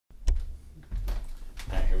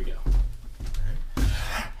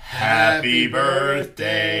Happy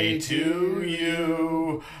birthday to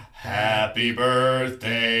you. Happy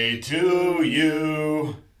birthday to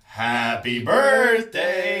you. Happy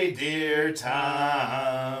birthday, dear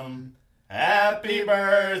Tom. Happy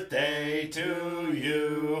birthday to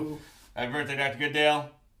you. Happy birthday, Dr.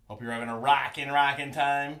 Goodale. Hope you're having a rockin'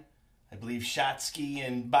 time. I believe Shotsky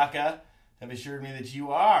and Baka have assured me that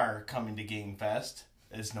you are coming to Game Fest.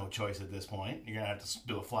 There's no choice at this point. You're going to have to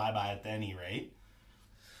do a flyby at any rate.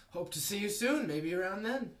 Hope to see you soon, maybe around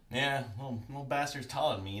then. Yeah, well, little bastard's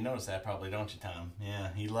taller than me. You notice that probably, don't you, Tom? Yeah,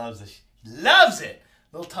 he loves it. He loves it!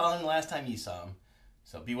 A little taller than the last time you saw him.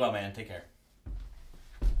 So be well, man. Take care.